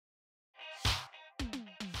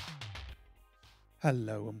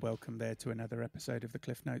Hello and welcome there to another episode of the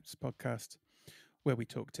Cliff Notes podcast, where we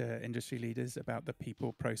talk to industry leaders about the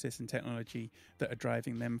people, process and technology that are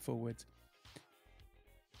driving them forward.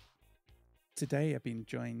 Today I've been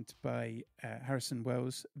joined by Harrison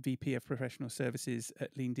Wells, VP of Professional Services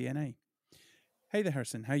at LeanDNA. Hey there,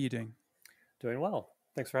 Harrison. How are you doing? Doing well.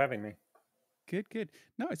 Thanks for having me. Good.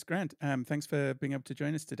 No, it's grand. Thanks for being able to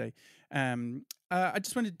join us today. I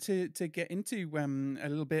just wanted to get into a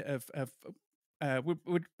little bit of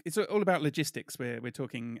it's all about logistics. We're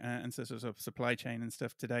talking and sort of supply chain and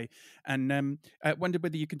stuff today, and I wondered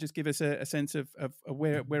whether you could just give us a sense of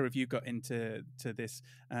where have you got into this,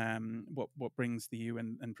 what brings the you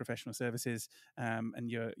and professional services, and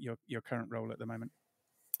your current role at the moment.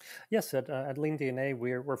 Yes, at LeanDNA,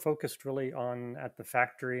 we're focused really on at the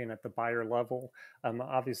factory and at the buyer level.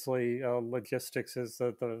 Obviously, logistics is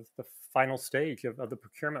the final stage of the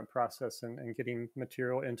procurement process and getting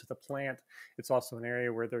material into the plant. It's also an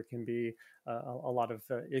area where there can be a lot of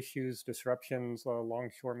issues, disruptions,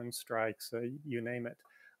 longshoremen strikes, you name it.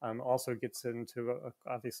 Also gets into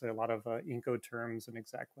obviously a lot of Incoterms and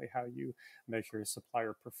exactly how you measure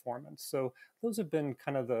supplier performance. So those have been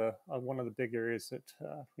kind of the one of the big areas that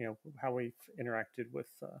how we've interacted with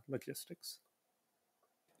logistics.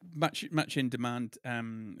 Much in demand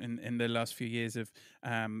in the last few years of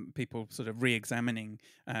people sort of re-examining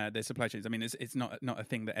their supply chains. I mean, it's not a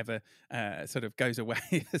thing that ever sort of goes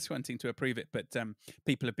away as wanting to approve it, but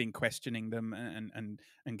people have been questioning them and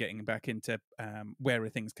getting back into where are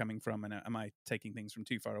things coming from, and am I taking things from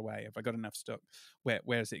too far away? Have I got enough stock?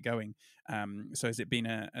 Where is it going? So has it been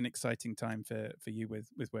an exciting time for you with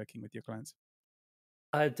working with your clients?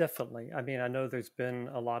 Definitely. I mean, I know there's been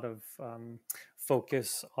a lot of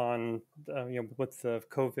focus on, with the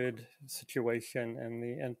COVID situation and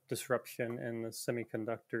the disruption in the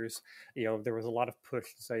semiconductors. There was a lot of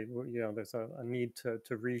push to say, there's a need to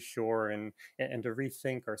reshore and to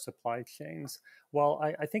rethink our supply chains. Well,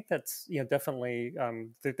 I think that's, definitely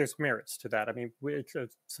there's merits to that. I mean,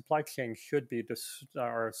 supply chain should be,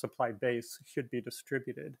 our supply base should be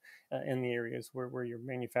distributed in the areas where you're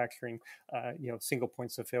manufacturing. Single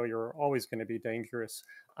points of failure are always going to be dangerous.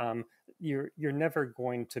 You're never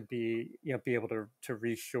going to be able to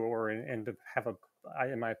reshore and to have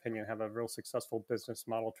in my opinion, have a real successful business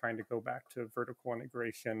model trying to go back to vertical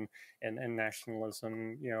integration and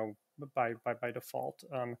nationalism, by default.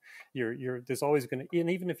 There's always going to, and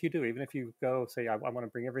even if you go say, I want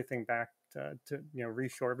to bring everything back to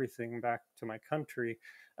reshore everything back to my country,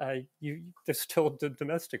 there's still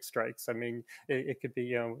domestic strikes. I mean, it could be,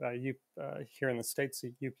 here in the States,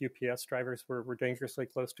 UPS drivers were dangerously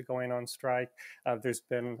close to going on strike. There's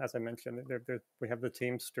been, as I mentioned, we have the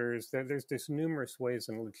Teamsters. There's numerous ways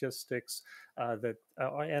in logistics and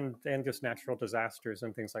just natural disasters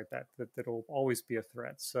and things like that'll always be a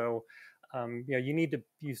threat. So you need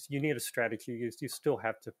a strategy. You still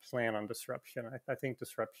have to plan on disruption. I think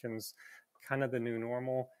disruption's kind of the new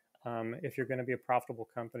normal. If you're going to be a profitable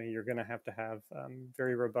company, you're going to have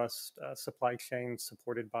very robust supply chains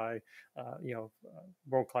supported by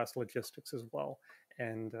world-class logistics as well.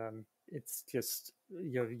 And it's just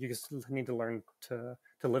you just need to learn to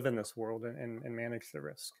live in this world and manage the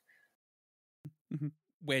risk. Mm-hmm.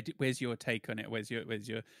 Where's your take on it? Where's your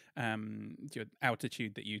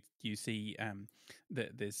altitude that you see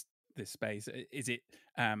that this space? Is it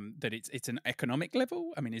that it's an economic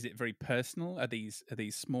level? I mean, is it very personal? Are these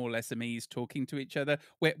small SMEs talking to each other?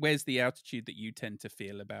 Where's the altitude that you tend to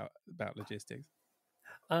feel about logistics?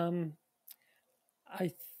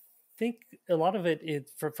 I think a lot of it is,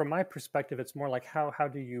 from my perspective, it's more like how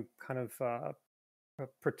do you kind of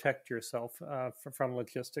protect yourself from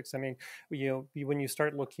logistics. I mean, when you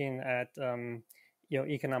start looking at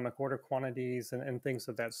economic order quantities and things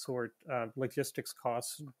of that sort, logistics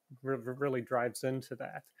costs really drives into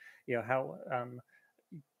that. How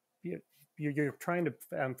you're trying to,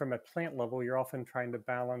 from a plant level, you're often trying to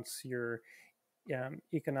balance your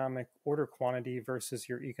economic order quantity versus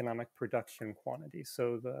your economic production quantity.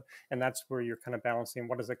 And that's where you're kind of balancing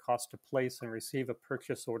what does it cost to place and receive a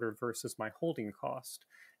purchase order versus my holding cost.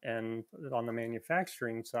 And on the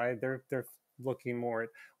manufacturing side, they're looking more at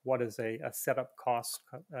what is a setup cost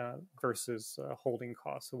versus holding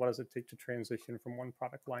cost. So what does it take to transition from one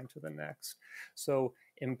product line to the next? So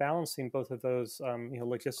in balancing both of those,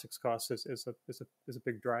 logistics costs is a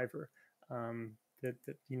big driver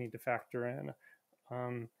that you need to factor in.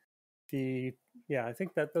 I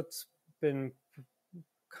think that's been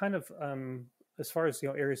kind of as far as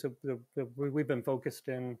areas of we've been focused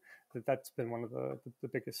in, that's been one of the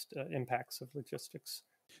biggest impacts of logistics.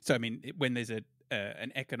 So I mean, when there's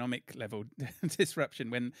an economic level disruption,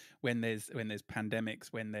 when there's pandemics,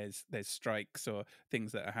 when there's strikes or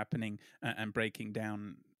things that are happening and breaking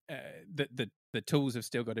down, the tools have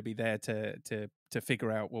still got to be there to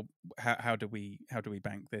figure out, well, how do we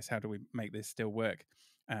bank this? How do we make this still work?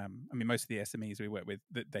 I mean, most of the SMEs we work with,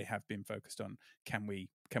 that they have been focused on, can we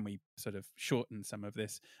sort of shorten some of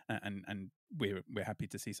this, and we're happy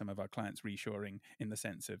to see some of our clients reshoring, in the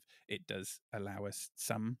sense of it does allow us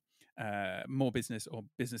some more business, or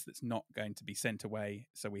business that's not going to be sent away.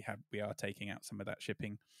 So we are taking out some of that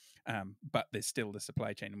shipping, but there's still the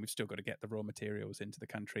supply chain, and we've still got to get the raw materials into the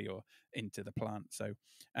country or into the plant. So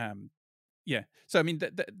um, yeah, so I mean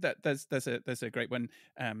that's a great one,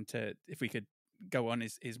 to, if we could go on,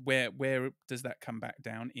 is where does that come back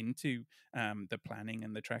down into the planning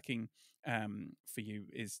and the tracking, for you?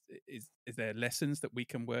 Is there lessons that we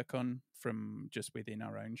can work on from just within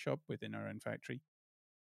our own shop, within our own factory?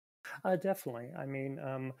 Definitely. I mean,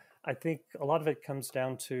 I think a lot of it comes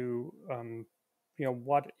down to,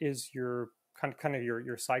 what is your kind of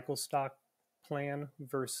your cycle stock plan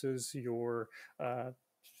versus uh,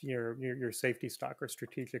 your safety stock or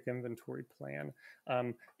strategic inventory plan.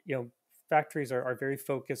 Um, you know, Factories are very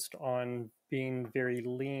focused on being very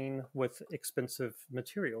lean with expensive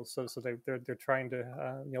materials. So they're trying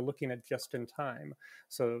to, looking at just in time.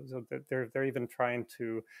 So they're even trying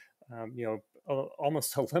to,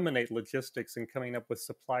 almost eliminate logistics and coming up with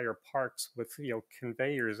supplier parks with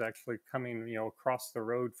conveyors actually coming across the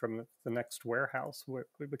road from the next warehouse,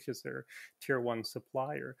 which is their tier one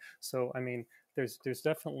supplier. So I mean, there's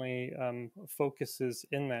definitely focuses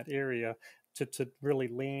in that area to really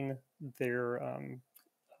lean their uh,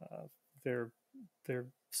 their their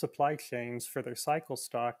supply chains for their cycle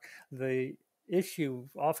stock. The issue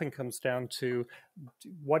often comes down to,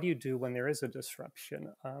 what do you do when there is a disruption?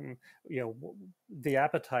 The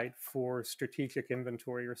appetite for strategic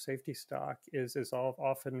inventory or safety stock is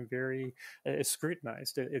often very is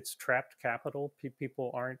scrutinized. It's trapped capital.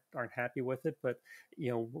 People aren't happy with it, but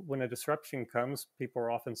when a disruption comes, people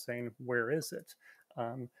are often saying, "Where is it?"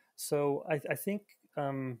 So I think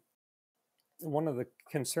one of the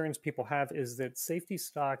concerns people have is that safety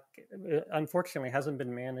stock, unfortunately, hasn't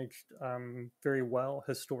been managed very well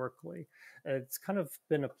historically. It's kind of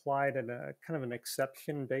been applied at a kind of an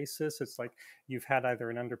exception basis. It's like you've had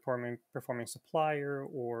either an underperforming supplier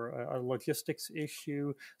or a logistics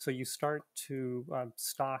issue, so you start to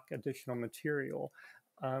stock additional material.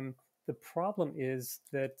 The problem is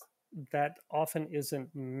that often isn't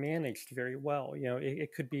managed very well.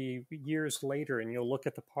 It could be years later, and you'll look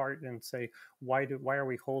at the part and say, why are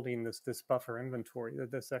we holding this buffer inventory,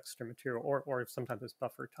 this extra material, or sometimes it's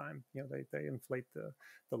buffer time. They inflate the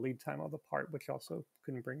lead time of the part, which also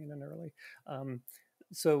couldn't bring it in early.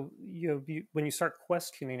 So when you start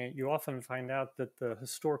questioning it, you often find out that the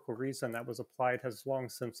historical reason that was applied has long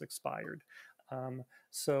since expired.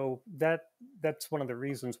 So that's one of the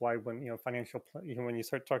reasons why when when you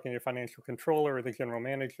start talking to your financial controller or the general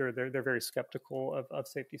manager, they're very skeptical of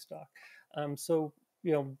safety stock. So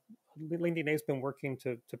LeanDNA has been working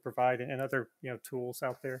to provide, and other tools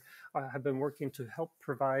out there have been working to help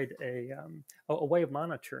provide a way of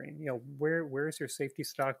monitoring. Where is your safety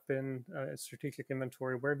stock been, strategic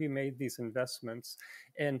inventory? Where have you made these investments,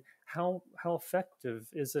 and how effective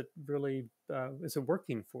is it really? Is it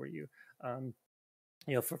working for you? Um,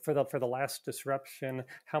 for the last disruption,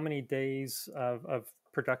 how many days of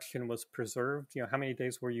production was preserved? How many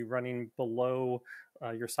days were you running below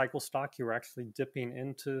your cycle stock? You were actually dipping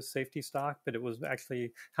into safety stock, but it was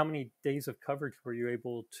actually how many days of coverage were you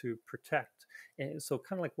able to protect? And so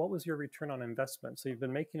kind of like, what was your return on investment? So you've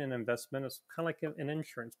been making an investment. It's kind of like an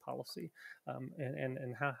insurance policy,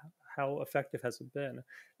 and how effective has it been?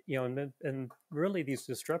 And really these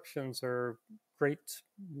disruptions are great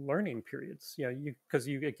learning periods, because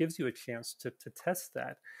it gives you a chance to test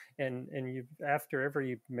that. And you, after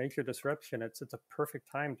every major disruption, it's a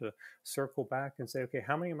perfect time to circle back and say, okay,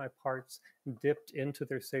 how many of my parts dipped into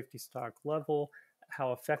their safety stock level?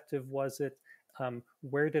 How effective was it?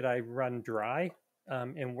 Where did I run dry?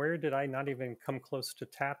 And where did I not even come close to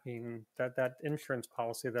tapping that insurance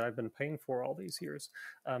policy that I've been paying for all these years?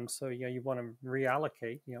 So you want to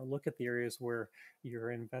reallocate. Look at the areas where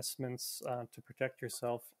your investments to protect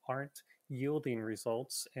yourself aren't yielding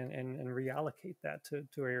results, and reallocate that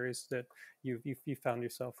to areas that you found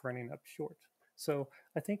yourself running up short. So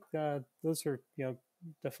I think those are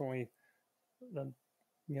definitely the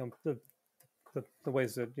you know the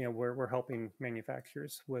ways that we're helping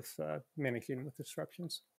manufacturers with managing with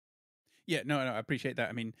disruptions. Yeah, no, I appreciate that.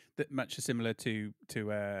 I mean, that much similar to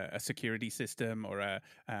a security system or a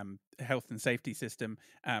health and safety system.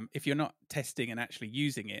 If you're not testing and actually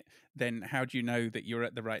using it, then how do you know that you're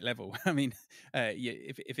at the right level? I mean,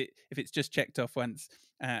 if it's just checked off once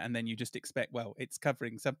and then you just expect, well, it's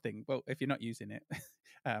covering something. Well, if you're not using it,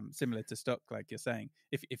 similar to stock, like you're saying,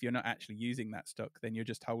 if you're not actually using that stock, then you're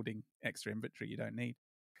just holding extra inventory you don't need.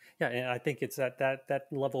 Yeah, and I think it's that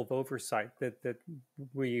level of oversight that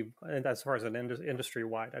we, and as far as an industry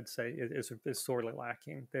wide, I'd say is sorely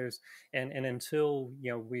lacking. And until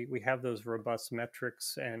we have those robust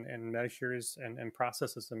metrics and measures and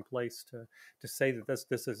processes in place to say that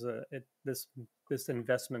this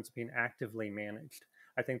investment's being actively managed.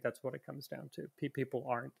 I think that's what it comes down to. People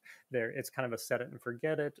aren't there. It's kind of a set it and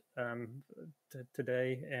forget it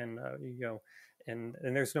today, and and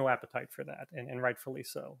there's no appetite for that, and rightfully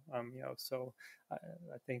so. So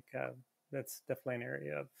I think that's definitely an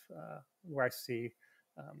area of where I see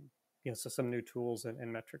so some new tools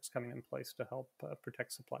and metrics coming in place to help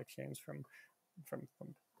protect supply chains from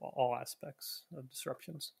all aspects of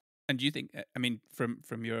disruptions. And do you think, I mean,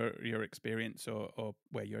 from your experience or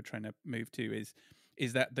where you're trying to move to,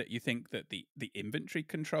 is that you think that the inventory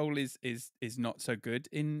control is not so good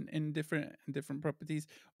in different properties,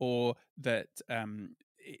 or that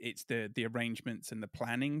it's the arrangements and the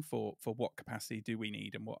planning for what capacity do we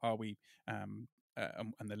need and what are we and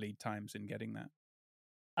the lead times in getting that?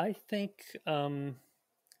 I think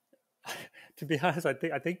to be honest, I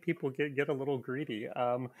think people get a little greedy.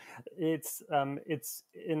 It's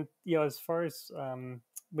in as far as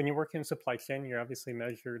when you're working in supply chain, you're obviously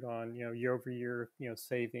measured on year over year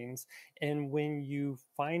savings, and when you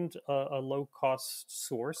find a low cost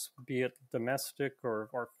source, be it domestic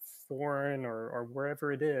or foreign or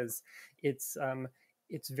wherever it is, it's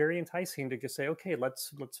it's very enticing to just say, okay,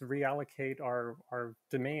 let's reallocate our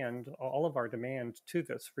demand, all of our demand to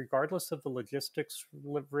this, regardless of the logistics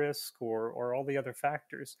risk or all the other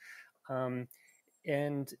factors, um,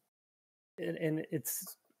 and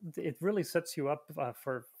it really sets you up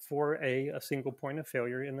for a single point of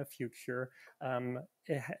failure in the future.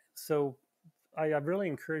 So I really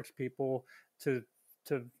encourage people to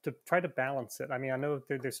to try to balance it. I mean, I know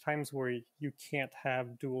there's times where you can't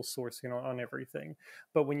have dual sourcing on everything,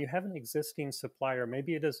 but when you have an existing supplier,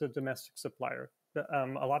 maybe it is a domestic supplier.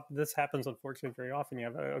 A lot of this happens, unfortunately, very often. You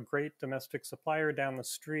have a great domestic supplier down the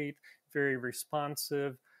street, very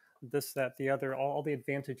responsive, this, that, the other, all the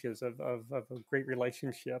advantages of a great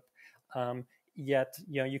relationship. Yet,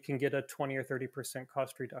 you can get a 20 or 30%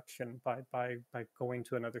 cost reduction by going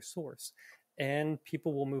to another source, and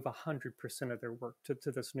people will move 100% of their work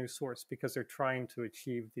to this new source because they're trying to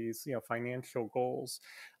achieve these financial goals.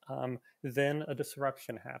 Then a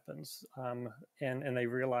disruption happens, and they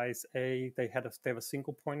realize they have a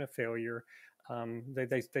single point of failure.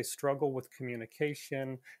 They struggle with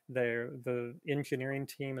communication. The engineering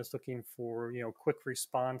team is looking for quick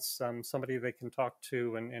response, somebody they can talk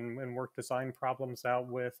to and work design problems out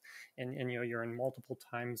with, and you're in multiple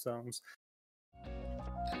time zones.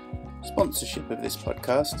 Sponsorship of this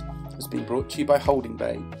podcast has been brought to you by Holding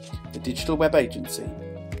Bay, the digital web agency.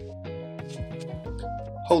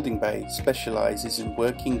 Holding Bay specialises in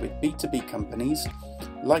working with B2B companies,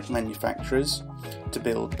 like manufacturers, to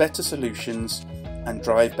build better solutions and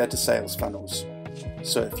drive better sales funnels.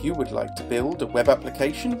 So if you would like to build a web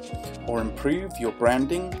application or improve your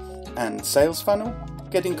branding and sales funnel,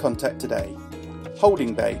 get in contact today.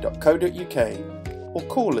 holdingbay.co.uk or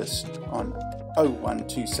call us on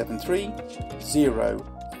 01273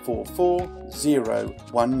 044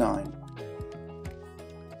 019.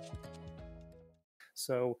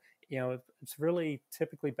 So it's really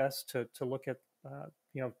typically best to look at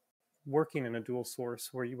working in a dual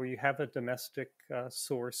source where you have a domestic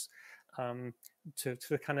source to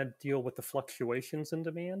kind of deal with the fluctuations in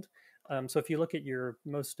demand. So if you look at your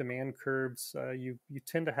most demand curves, you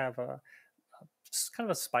tend to have just kind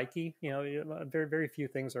of a spiky, very, very few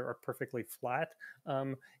things are perfectly flat.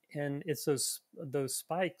 And it's those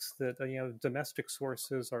spikes that, domestic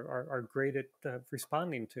sources are great at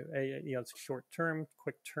responding to. It's short term,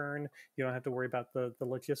 quick turn. You don't have to worry about the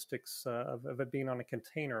logistics of it being on a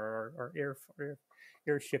container or air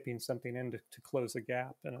shipping something in to close a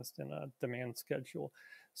gap in a demand schedule.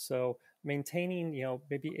 So maintaining,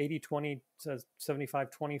 maybe 80-20 to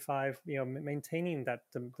 75-25, maintaining that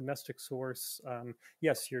domestic source.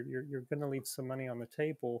 Yes, you're going to leave some money on the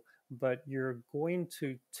table, but you're going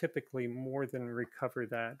to typically more than recover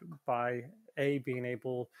that by being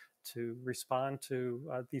able to respond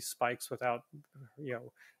to these spikes without,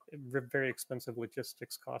 very expensive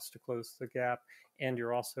logistics costs to close the gap, and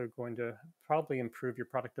you're also going to probably improve your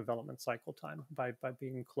product development cycle time by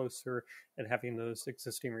being closer and having those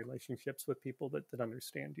existing relationships with people that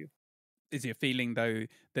understand you. Is your feeling though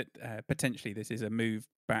that potentially this is a move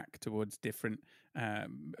back towards different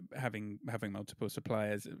having multiple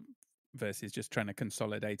suppliers versus just trying to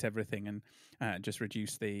consolidate everything and just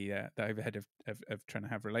reduce the overhead of trying to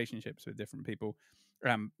have relationships with different people?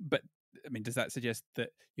 But I mean, does that suggest that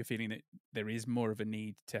you're feeling that there is more of a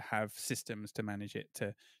need to have systems to manage it,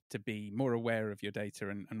 to be more aware of your data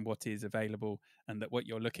and what is available, and that what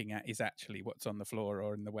you're looking at is actually what's on the floor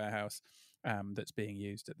or in the warehouse that's being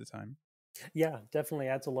used at the time? Yeah, definitely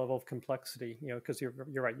adds a level of complexity, because you're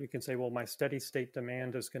right. You can say, well, my steady state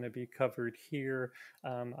demand is going to be covered here.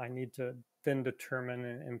 I need to then determine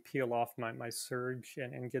and peel off my surge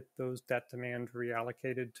and get that demand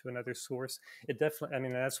reallocated to another source. It definitely, I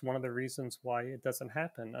mean, that's one of the reasons why it doesn't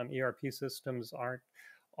happen. ERP systems aren't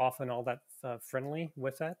often all that friendly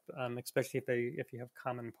with that, especially if you have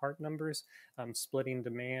common part numbers. Splitting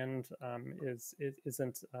demand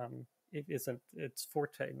isn't its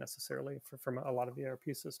forte necessarily from a lot of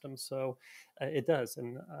ERP systems. So it does,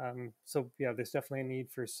 and so yeah, there's definitely a need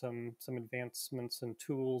for some advancements and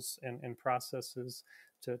tools and processes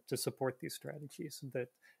to support these strategies that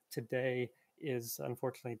today is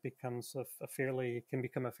unfortunately can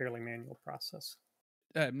become a fairly manual process.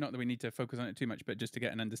 Not that we need to focus on it too much, but just to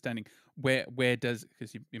get an understanding, where does,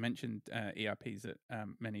 because you mentioned ERPs that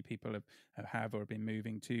many people have or have been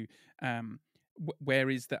moving to, where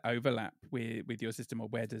is the overlap with your system, or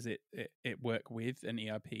where does it work with an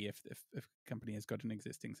ERP if a company has got an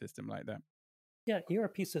existing system like that? Yeah,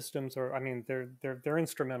 ERP systems are, I mean, they're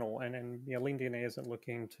instrumental, and LeanDNA isn't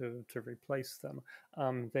looking to replace them.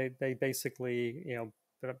 They basically,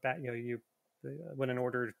 when an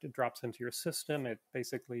order drops into your system, it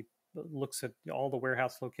basically looks at all the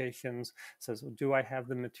warehouse locations, says, well, do I have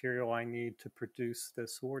the material I need to produce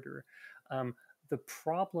this order? The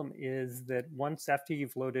problem is that once after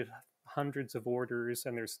you've loaded hundreds of orders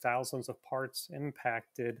and there's thousands of parts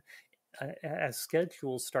impacted, as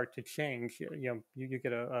schedules start to change, you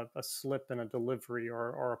get a slip in a delivery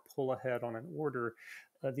or a pull ahead on an order.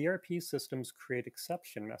 The ERP systems create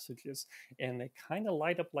exception messages, and they kind of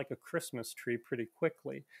light up like a Christmas tree pretty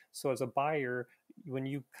quickly. So as a buyer, when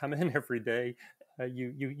you come in every day,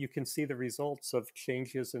 you can see the results of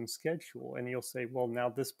changes in schedule, and you'll say, well, now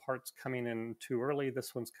this part's coming in too early,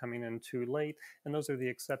 this one's coming in too late, and those are the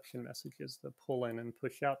exception messages, the pull in and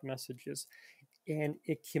push out messages. And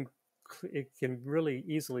it can really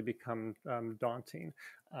easily become daunting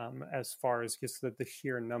as far as just the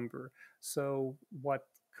sheer number. So what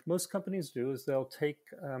most companies do is they'll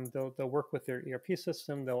work with their ERP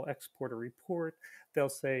system, they'll export a report, they'll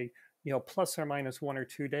say, plus or minus 1 or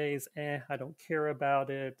 2 days, I don't care about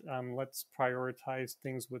it. Let's prioritize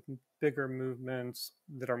things with bigger movements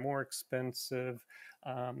that are more expensive,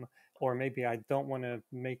 or maybe I don't want to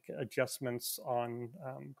make adjustments on,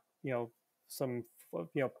 some,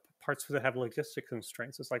 parts that have logistic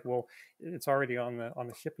constraints. It's like, well, it's already on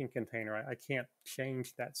the shipping container. I can't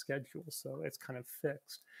change that schedule, so it's kind of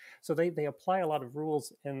fixed. So they apply a lot of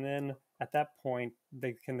rules, and then at that point,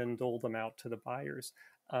 they can then dole them out to the buyers.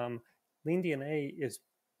 LeanDNA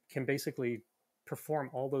can basically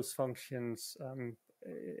perform all those functions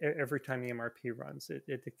every time the MRP runs.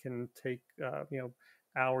 It can take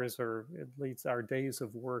hours or at least our days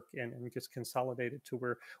of work and just consolidate it to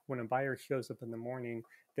where when a buyer shows up in the morning,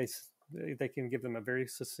 they can give them a very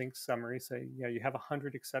succinct summary, say, you have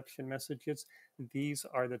 100 exception messages. These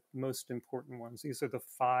are the most important ones. These are the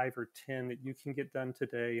 5 or 10 that you can get done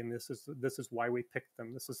today, and this is why we picked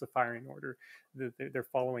them. This is the firing order. They're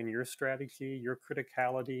following your strategy, your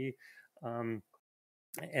criticality,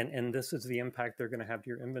 and this is the impact they're going to have to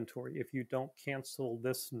your inventory. If you don't cancel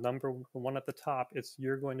this number one at the top,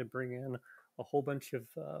 you're going to bring in a whole bunch of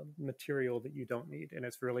material that you don't need, and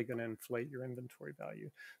it's really going to inflate your inventory value.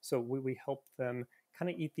 So we help them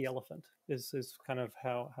kind of eat the elephant is kind of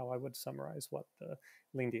how I would summarize what the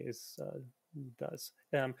LeanDNA does.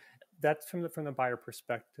 That's from the buyer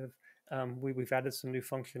perspective. We've added some new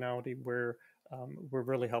functionality where we're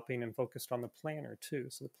really helping and focused on the planner too.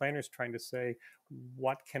 So the planner is trying to say,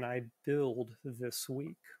 what can I build this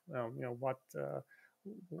week?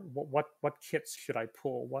 What kits should I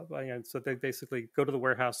pull? So they basically go to the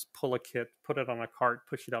warehouse, pull a kit, put it on a cart,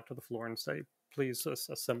 push it out to the floor, and say, please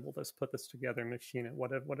assemble this, put this together, machine it,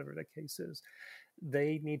 whatever the case is.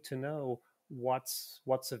 They need to know what's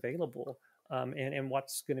available. and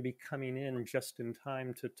what's going to be coming in just in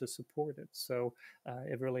time to support it. So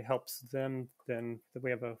it really helps them then that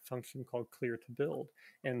we have a function called clear to build.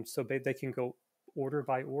 And so they can go order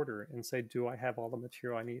by order and say, do I have all the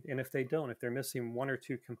material I need? And if they don't, if they're missing one or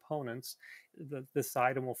two components, this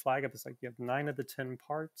item will flag up. It's like, you have 9 of the 10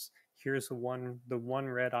 parts. Here's the one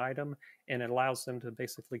red item, and it allows them to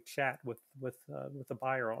basically chat with the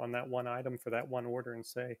buyer on that one item for that one order and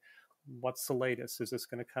say, what's the latest? Is this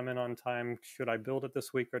going to come in on time? Should I build it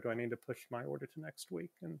this week, or do I need to push my order to next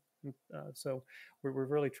week? And so we're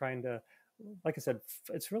really trying to, like I said,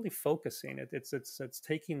 it's really focusing it. It's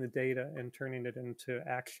taking the data and turning it into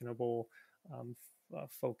actionable,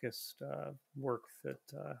 focused work that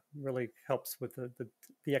really helps with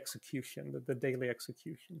the execution, the daily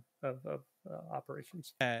execution of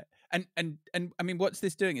operations. And I mean, what's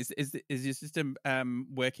this doing? Is your system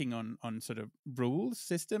working on sort of rules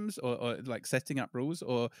systems, or like setting up rules,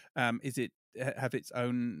 or is it have its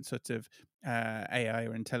own sort of AI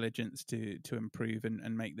or intelligence to improve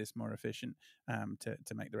and make this more efficient,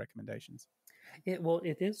 to make the recommendations? It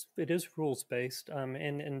is rules based,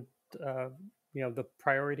 and the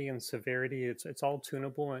priority and severity, it's all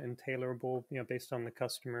tunable and tailorable, based on the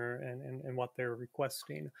customer and what they're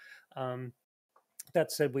requesting.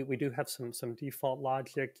 That said, we do have some default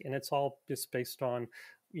logic, and it's all just based on,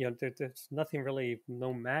 there's nothing really,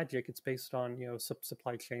 no magic. It's based on,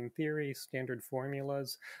 supply chain theory, standard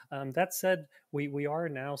formulas. That said, we are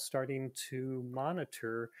now starting to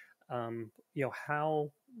monitor,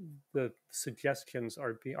 how the suggestions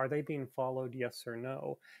are they being followed, yes or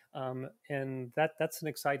no? And that's an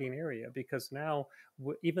exciting area, because now,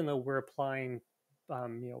 even though we're applying,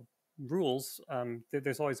 rules,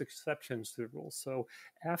 there's always exceptions to the rules. So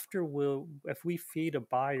if we feed a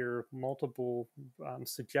buyer multiple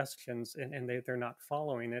suggestions, and they're not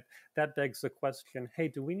following it, that begs the question, hey,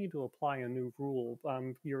 do we need to apply a new rule?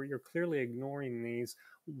 You're clearly ignoring these.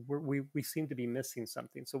 We seem to be missing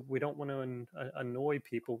something. So we don't want to annoy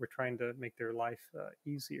people. We're trying to make their life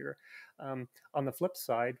easier. On the flip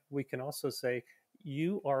side, we can also say,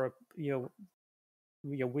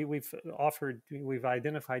 we've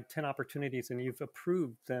identified 10 opportunities, and you've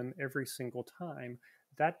approved them every single time.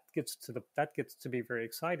 That gets to be very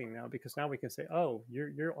exciting now, because now we can say, oh,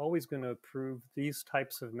 you're always going to approve these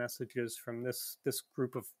types of messages from this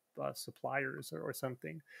group of suppliers, or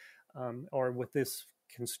something, or with this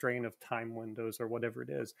constraint of time windows, or whatever it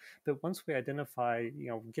is. But once we identify,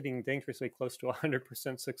 getting dangerously close to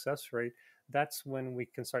 100% success rate, that's when we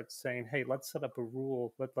can start saying, hey, let's set up a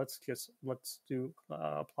rule. Let's do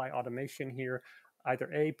apply automation here.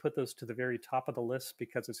 Either A, put those to the very top of the list,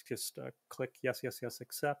 because it's just click yes,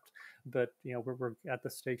 accept. But we're at the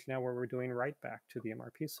stage now where we're doing write back to the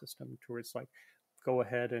MRP system, towards like, go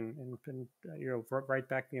ahead and write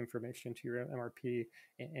back the information to your MRP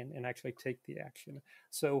and actually take the action.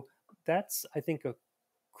 So that's, I think, a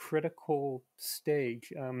critical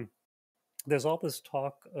stage. There's all this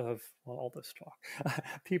talk,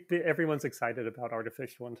 everyone's excited about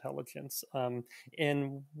artificial intelligence,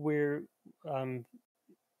 and we're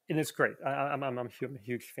and it's great. I'm a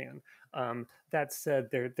huge fan. That said,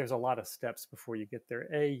 there's a lot of steps before you get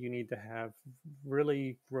there. You need to have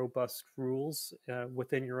really robust rules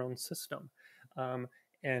within your own system.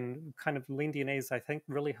 And kind of LeanDNA is, I think,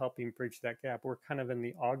 really helping bridge that gap. We're kind of in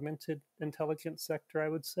the augmented intelligence sector, I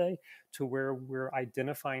would say, to where we're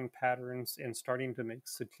identifying patterns and starting to make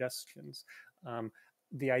suggestions.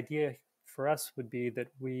 The idea for us would be that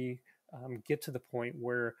we get to the point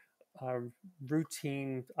where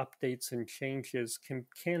routine updates and changes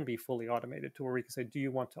can be fully automated, to where we can say, do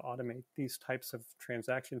you want to automate these types of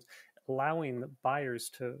transactions, allowing the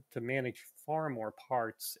buyers to manage far more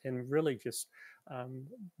parts, and really just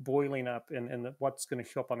boiling up, and what's going to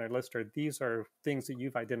show up on their list these are things that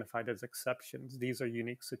you've identified as exceptions. These are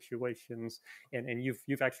unique situations, and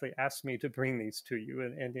you've actually asked me to bring these to you,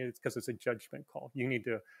 and it's because it's a judgment call. You need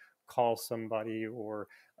to call somebody, or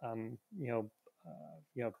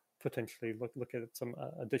potentially look at some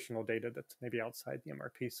additional data that's maybe outside the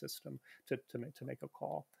MRP system to make a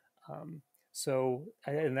call. So,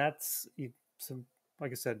 and that's some,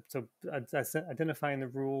 like I said, so identifying the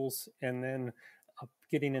rules, and then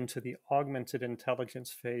getting into the augmented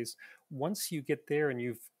intelligence phase. Once you get there and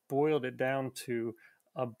you've boiled it down to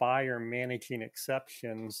a buyer managing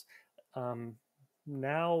exceptions,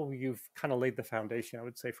 now you've kind of laid the foundation, I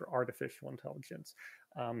would say, for artificial intelligence.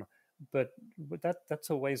 But that's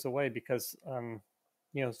a ways away, because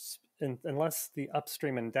unless the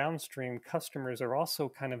upstream and downstream customers are also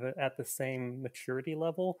kind of at the same maturity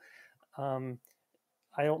level,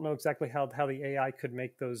 I don't know exactly how the AI could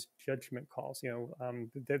make those judgment calls.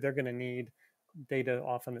 They're going to need data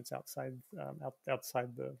often that's outside outside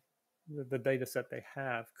the data set they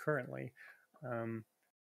have currently.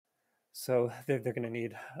 So they're going to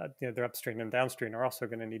need, their upstream and downstream are also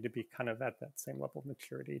going to need to be kind of at that same level of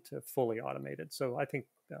maturity to fully automate it. So I think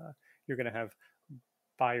you're going to have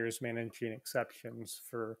buyers managing exceptions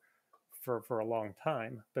for a long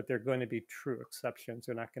time, but they're going to be true exceptions.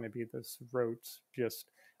 They're not going to be this rote,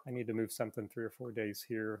 just I need to move something 3 or 4 days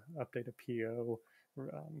here, update a PO.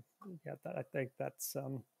 I think that's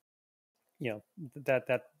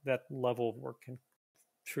that level of work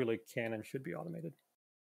truly can and should be automated.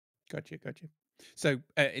 Gotcha. So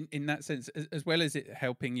in that sense, as well as it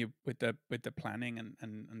helping you with the planning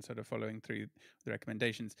and sort of following through the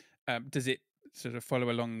recommendations, does it sort of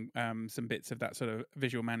follow along some bits of that sort of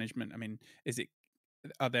visual management? I mean,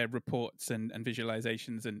 are there reports and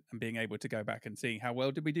visualizations and being able to go back and seeing how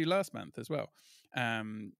well did we do last month as well?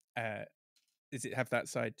 Does it have that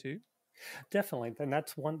side too? Definitely, and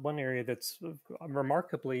that's one area that's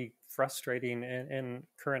remarkably frustrating in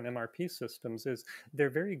current MRP systems is they're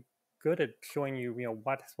very good at showing you,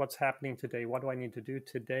 what's happening today, what do I need to do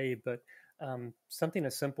today, but something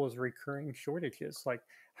as simple as recurring shortages, like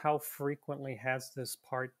how frequently has this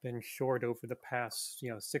part been short over the past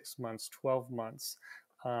 6 months, 12 months.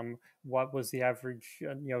 What was the average,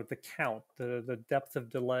 the count, the depth of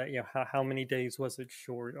delay, how many days was it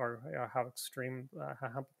short, or how extreme,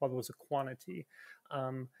 what was the quantity?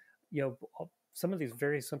 Some of these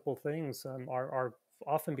very simple things are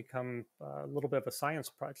often become a little bit of a science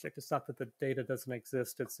project. It's not that the data doesn't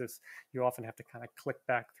exist. It's just you often have to kind of click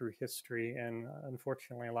back through history, and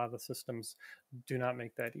unfortunately, a lot of the systems do not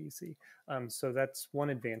make that easy. So that's one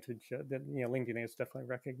advantage that LeanDNA has definitely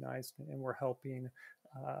recognized, and we're helping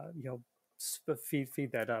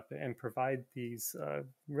feed that up and provide these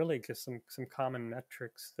really just some common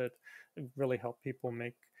metrics that really help people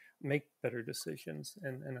make better decisions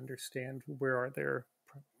and understand where are their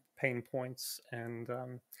pain points, and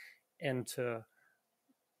to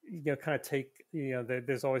kind of take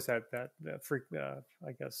there's always that freak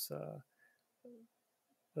I guess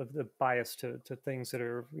of the bias to things that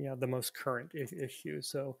are the most current issues.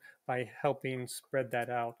 So by helping spread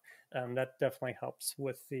that out, that definitely helps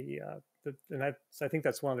with and I think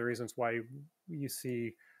that's one of the reasons why you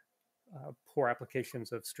see poor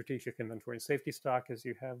applications of strategic inventory and safety stock, is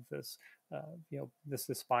you have this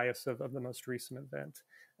this bias of the most recent event,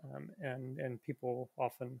 and people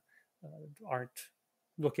often aren't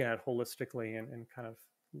looking at it holistically and kind of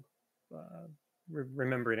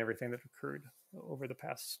remembering everything that occurred over the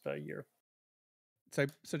past year. So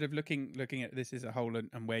sort of looking at this as a whole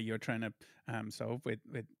and where you're trying to solve with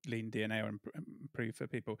LeanDNA or improve for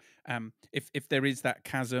people, if there is that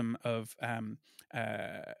chasm of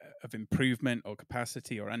improvement or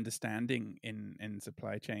capacity or understanding in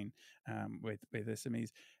supply chain with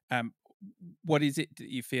SMEs, what is it that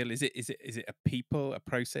you feel? Is it a people, a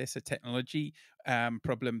process, a technology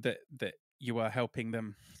problem that you are helping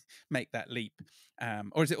them make that leap,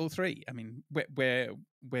 or is it all three? I mean,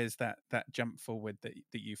 where's that jump forward that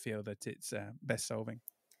you feel that it's best solving?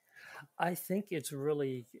 I think it's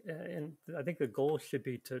really, and I think the goal should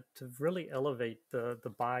be to really elevate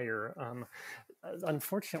the buyer.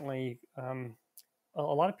 Unfortunately, a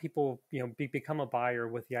lot of people, become a buyer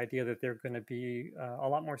with the idea that they're going to be a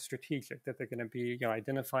lot more strategic, that they're going to be,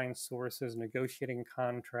 identifying sources, negotiating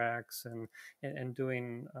contracts, and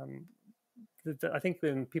doing. I think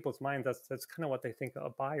in people's minds, that's kind of what they think a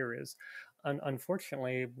buyer is.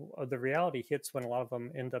 Unfortunately, the reality hits when a lot of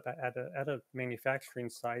them end up at a manufacturing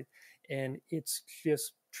site, and it's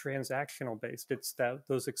just transactional based. It's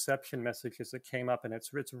those exception messages that came up, and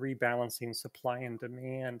it's rebalancing supply and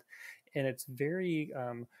demand, and it's very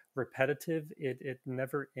repetitive. It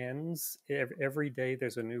never ends. Every day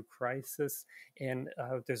there's a new crisis, and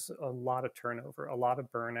there's a lot of turnover, a lot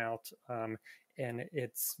of burnout. And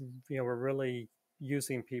it's we're really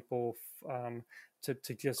using people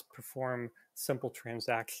to just perform simple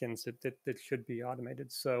transactions that should be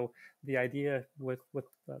automated. So the idea with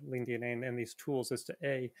LeanDNA and these tools is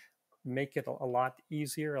to make it a lot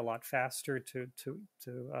easier, a lot faster to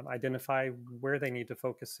identify where they need to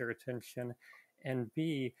focus their attention, and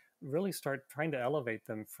B, really start trying to elevate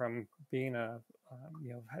them from being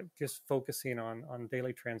just focusing on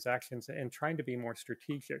daily transactions and trying to be more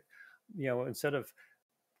strategic. Instead of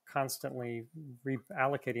constantly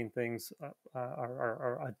reallocating things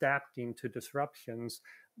or adapting to disruptions,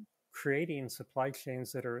 creating supply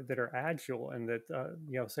chains that are agile and that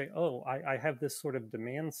say, oh, I have this sort of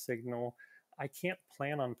demand signal. I can't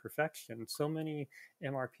plan on perfection. So many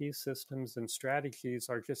MRP systems and strategies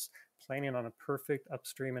are just planning on a perfect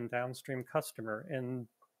upstream and downstream customer. And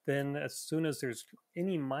then as soon as there's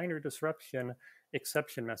any minor disruption,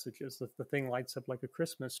 exception messages, the thing lights up like a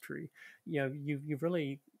Christmas tree. You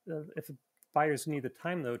really, if buyers need the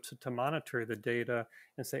time though to monitor the data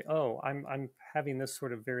and say, oh, I'm having this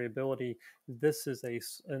sort of variability. This is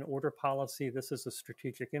an order policy. This is a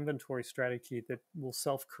strategic inventory strategy that will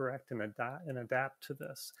self-correct and adapt to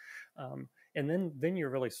this. And then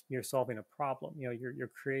you're solving a problem.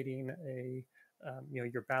 You're creating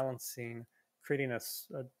you're balancing, creating a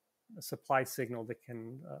supply signal that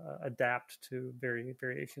can adapt to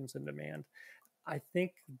variations in demand. I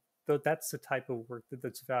think that's the type of work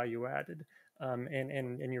that's value added,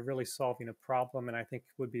 and you're really solving a problem, and I think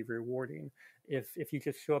would be rewarding. If you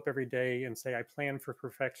just show up every day and say, I plan for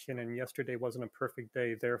perfection, and yesterday wasn't a perfect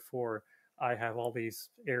day, therefore I have all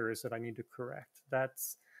these errors that I need to correct.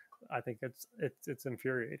 I think it's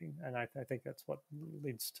infuriating, and I think that's what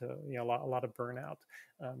leads to a lot of burnout.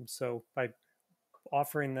 So by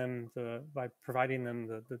providing them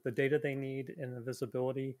the data they need and the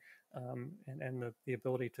visibility, and the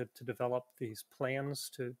ability to develop these plans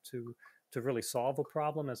to really solve a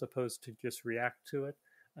problem as opposed to just react to it.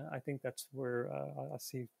 I think that's where I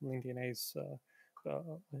see LeanDNA's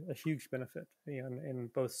a huge benefit in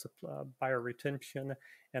both buyer retention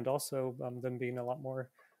and also them being a lot more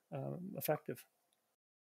effective.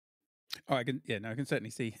 Oh, I can certainly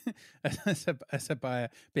see as a buyer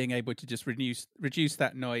being able to just reduce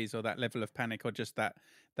that noise or that level of panic or just that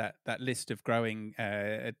list of growing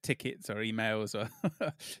tickets or emails or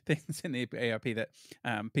things in the ARP that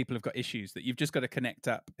people have got issues that you've just got to connect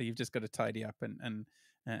up, you've just got to tidy up and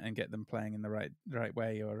get them playing in the right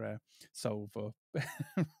way, or solve or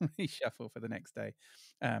reshuffle for the next day,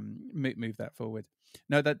 move that forward.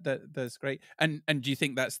 No, that's great. And do you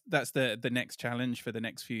think that's the next challenge for the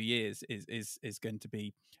next few years is going to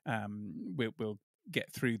be we'll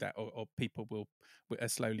get through that, or people are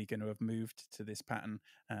slowly going to have moved to this pattern,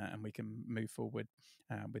 and we can move forward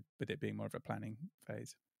with it being more of a planning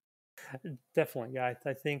phase? Definitely, yeah.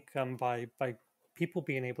 I think by people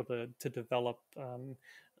being able to develop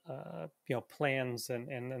plans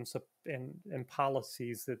and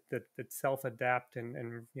policies that self adapt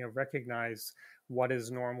and recognize what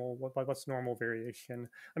is normal, what's normal variation.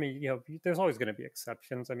 I mean, there's always going to be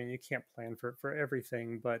exceptions. I mean, you can't plan for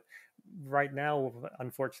everything, but right now,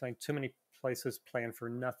 unfortunately, too many places plan for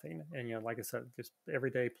nothing. And like I said, just every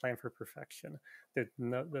day plan for perfection. The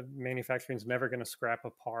manufacturing is never going to scrap a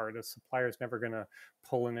part. A supplier is never going to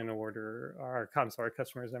pull in an order, or a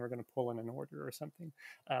customer is never going to pull in an order or something.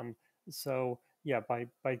 So yeah, by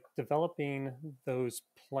developing those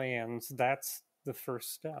plans, that's the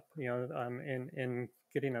first step, in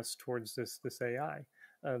getting us towards this AI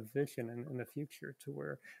vision in the future, to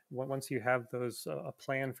where once you have those a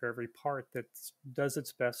plan for every part that does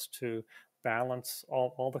its best to balance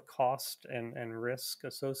all the cost and risk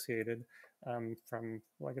associated, from,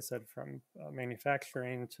 like I said, from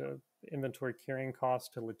manufacturing to inventory carrying costs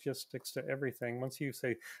to logistics to everything. Once you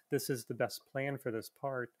say this is the best plan for this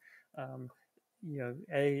part,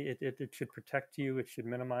 it should protect you. It should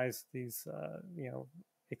minimize these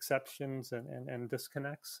exceptions and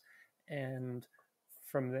disconnects, and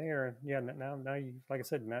from there, now you, like I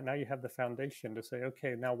said, now you have the foundation to say,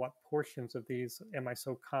 okay, now what portions of these am I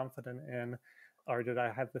so confident in, or did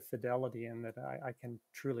I have the fidelity in that I can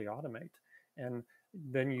truly automate? And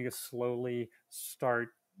then you slowly start.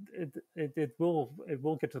 It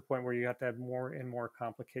will get to the point where you have to have more and more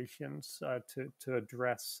complications to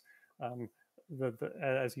address,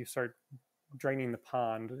 as you start draining the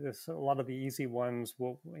pond. A lot of the easy ones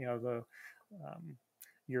will,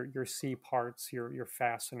 your C parts, your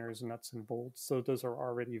fasteners, nuts and bolts. So those are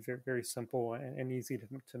already very, very simple and easy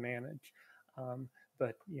to manage.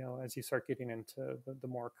 But as you start getting into the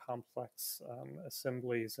more complex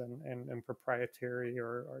assemblies and proprietary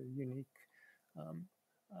or unique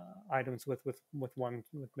items with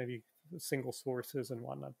maybe single sources and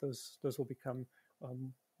whatnot, those will become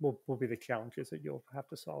will be the challenges that you'll have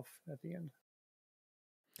to solve at the end.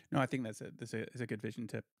 No, I think that's a good vision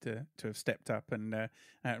to have stepped up and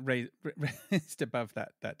raised above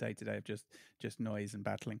that day to day of just noise and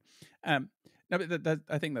battling. No, but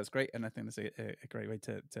I think that's great, and I think that's a great way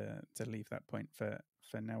to leave that point for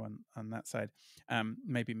now on that side.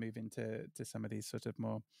 Maybe move into some of these sort of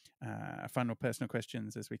more final personal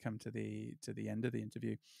questions as we come to the end of the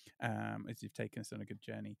interview, as you've taken us on a good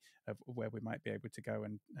journey of where we might be able to go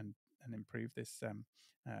and improve this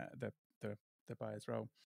the buyer's role.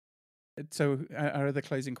 So our other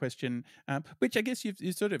closing question, which I guess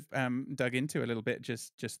you've sort of dug into a little bit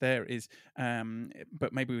just there, is,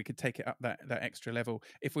 but maybe we could take it up that extra level.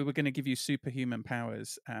 If we were going to give you superhuman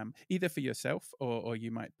powers, either for yourself or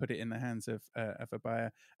you might put it in the hands of a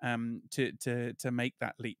buyer, to make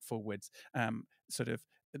that leap forwards, sort of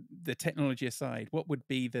the technology aside, what would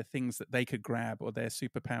be the things that they could grab or their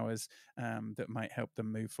superpowers that might help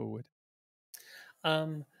them move forward?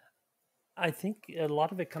 Um, I think a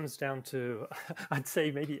lot of it comes down to, I'd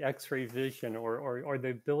say maybe X-ray vision, or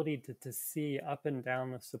the ability to see up and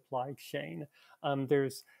down the supply chain.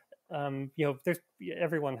 There's there's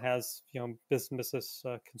everyone has business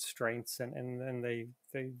constraints, and they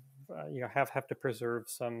have to preserve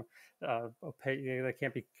some opaque. They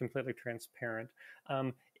can't be completely transparent.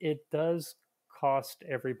 It does cost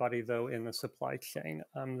everybody though in the supply chain.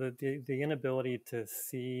 The inability to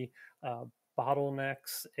see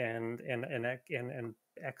bottlenecks and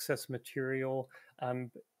excess material,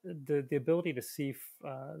 the ability to see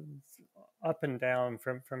up and down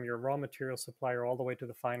from your raw material supplier all the way to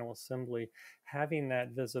the final assembly, having that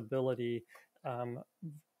visibility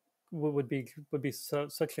would be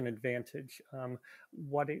such an advantage.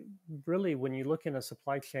 Really, when you look in a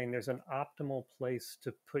supply chain, there's an optimal place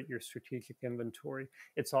to put your strategic inventory.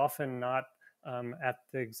 It's often not at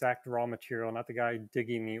the exact raw material, not the guy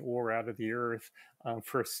digging the ore out of the earth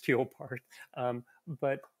for a steel part,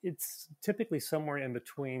 but it's typically somewhere in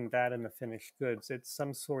between that and the finished goods. It's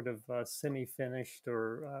some sort of semi-finished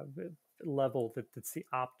or level that's the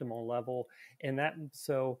optimal level, and that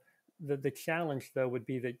so. The challenge, though, would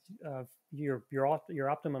be that your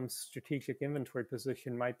optimum strategic inventory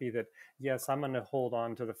position might be that, yes, I'm going to hold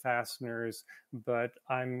on to the fasteners, but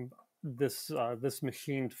this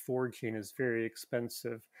machined forging is very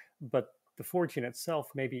expensive, but the forging itself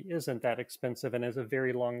maybe isn't that expensive and has a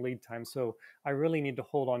very long lead time. So I really need to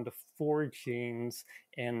hold on to forgings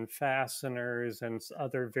and fasteners and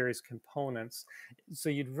other various components. So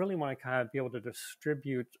you'd really want to kind of be able to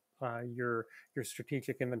distribute your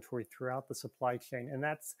strategic inventory throughout the supply chain, and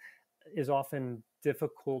is often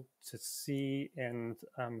difficult to see and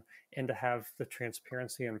to have the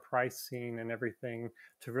transparency and pricing and everything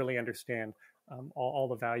to really understand all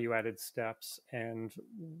the value added steps and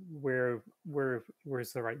where's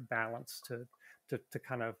the right balance to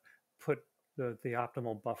kind of put the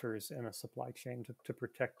optimal buffers in a supply chain to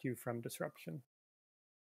protect you from disruption.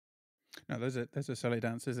 No, those are solid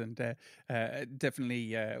answers, and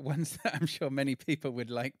definitely ones that I'm sure many people would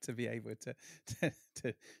like to be able to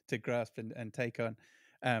grasp and take on.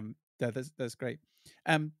 That's great.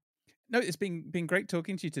 No, it's been great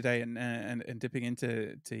talking to you today and dipping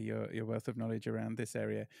into your wealth of knowledge around this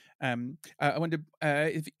area. I wonder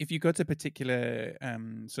if you got a particular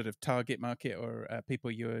sort of target market or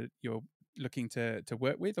people you're looking to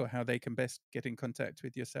work with, or how they can best get in contact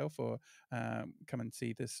with yourself or come and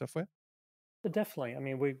see this software. Definitely. I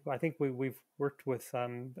mean, I think we've worked with,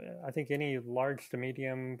 I think any large to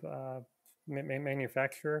medium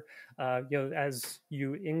manufacturer. As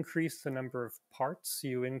you increase the number of parts,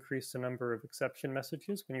 you increase the number of exception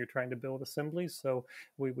messages when you're trying to build assemblies. So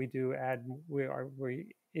we do add, we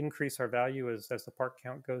increase our value as the part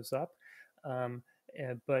count goes up.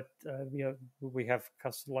 But we have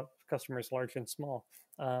customers large and small.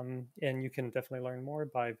 And you can definitely learn more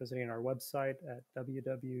by visiting our website at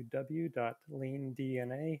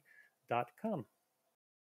www.LeanDNA.com.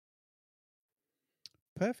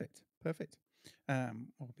 Perfect. We'll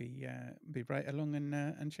be right along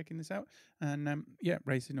and checking this out, and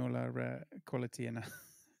raising all our quality and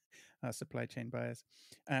our supply chain buyers.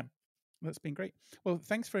 That's been great. Well,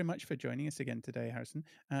 thanks very much for joining us again today, Harrison.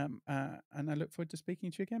 And I look forward to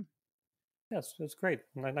speaking to you again. Yes, it's great.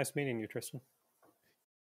 Nice meeting you, Tristan.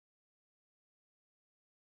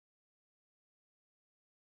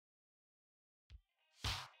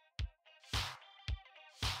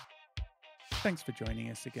 Thanks for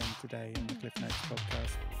joining us again today on the Cliff Notes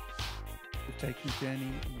podcast. We've taken a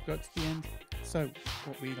journey and we've got to the end. So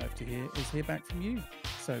what we love to hear back from you.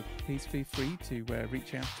 So please feel free to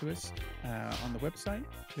reach out to us on the website,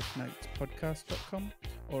 cliffnotespodcast.com,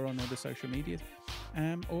 or on all the social media,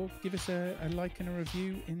 or give us a like and a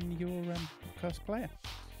review in your podcast player.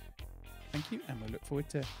 Thank you, and we'll look forward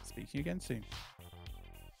to speaking again soon.